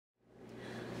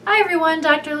Hi everyone,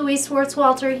 Dr. Louise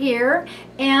Swartswalter here,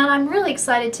 and I'm really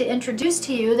excited to introduce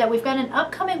to you that we've got an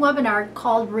upcoming webinar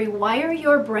called Rewire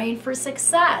Your Brain for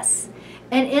Success.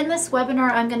 And in this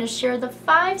webinar, I'm going to share the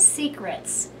 5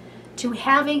 secrets to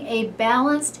having a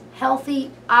balanced, healthy,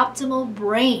 optimal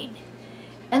brain.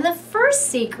 And the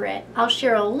first secret, I'll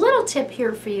share a little tip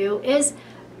here for you, is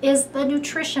the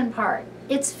nutrition part.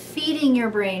 It's feeding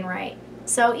your brain right.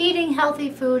 So eating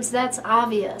healthy foods, that's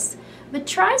obvious. But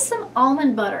try some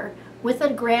almond butter with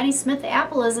a Granny Smith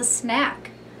apple as a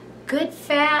snack. Good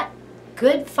fat,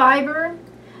 good fiber.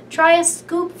 Try a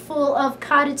scoopful of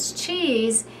cottage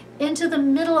cheese into the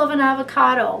middle of an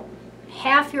avocado.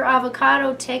 Half your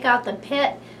avocado, take out the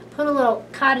pit, put a little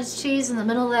cottage cheese in the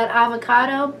middle of that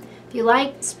avocado. If you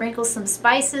like, sprinkle some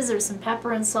spices or some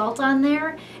pepper and salt on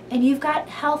there, and you've got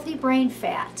healthy brain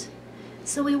fat.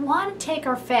 So we want to take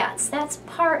our fats. That's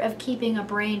part of keeping a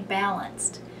brain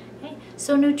balanced. Okay?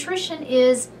 So nutrition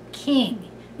is king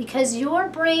because your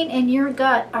brain and your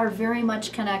gut are very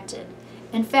much connected.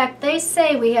 In fact, they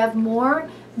say we have more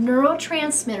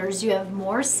neurotransmitters. You have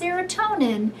more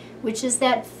serotonin, which is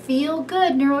that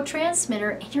feel-good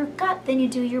neurotransmitter, in your gut than you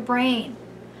do your brain.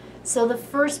 So the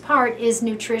first part is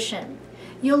nutrition.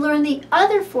 You'll learn the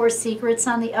other 4 secrets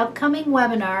on the upcoming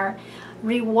webinar.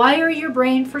 Rewire your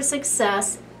brain for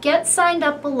success. Get signed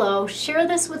up below, share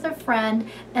this with a friend,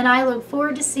 and I look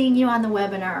forward to seeing you on the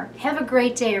webinar. Have a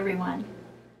great day, everyone.